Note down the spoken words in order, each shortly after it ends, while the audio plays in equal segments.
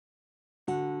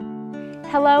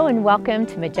Hello and welcome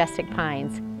to Majestic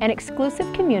Pines, an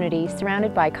exclusive community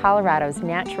surrounded by Colorado's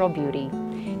natural beauty.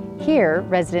 Here,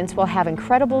 residents will have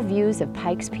incredible views of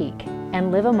Pikes Peak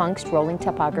and live amongst rolling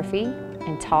topography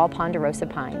and tall ponderosa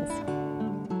pines.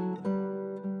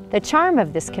 The charm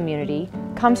of this community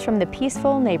comes from the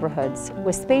peaceful neighborhoods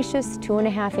with spacious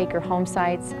 2.5-acre home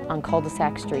sites on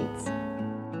cul-de-sac streets.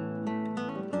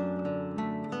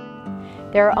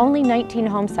 There are only 19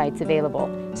 home sites available,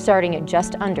 starting at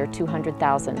just under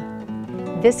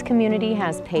 $200,000. This community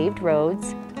has paved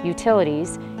roads,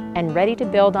 utilities, and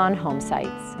ready-to-build-on home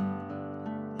sites.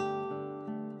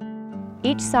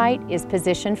 Each site is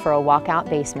positioned for a walkout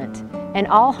basement, and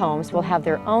all homes will have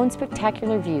their own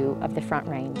spectacular view of the Front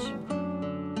Range.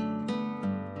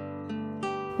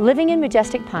 Living in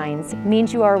Majestic Pines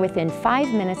means you are within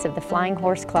 5 minutes of the Flying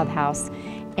Horse Clubhouse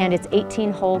and its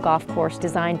 18-hole golf course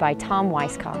designed by Tom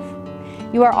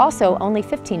Weisskopf. You are also only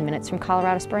 15 minutes from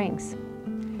Colorado Springs.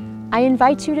 I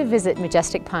invite you to visit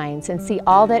Majestic Pines and see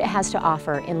all that it has to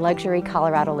offer in luxury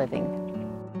Colorado living.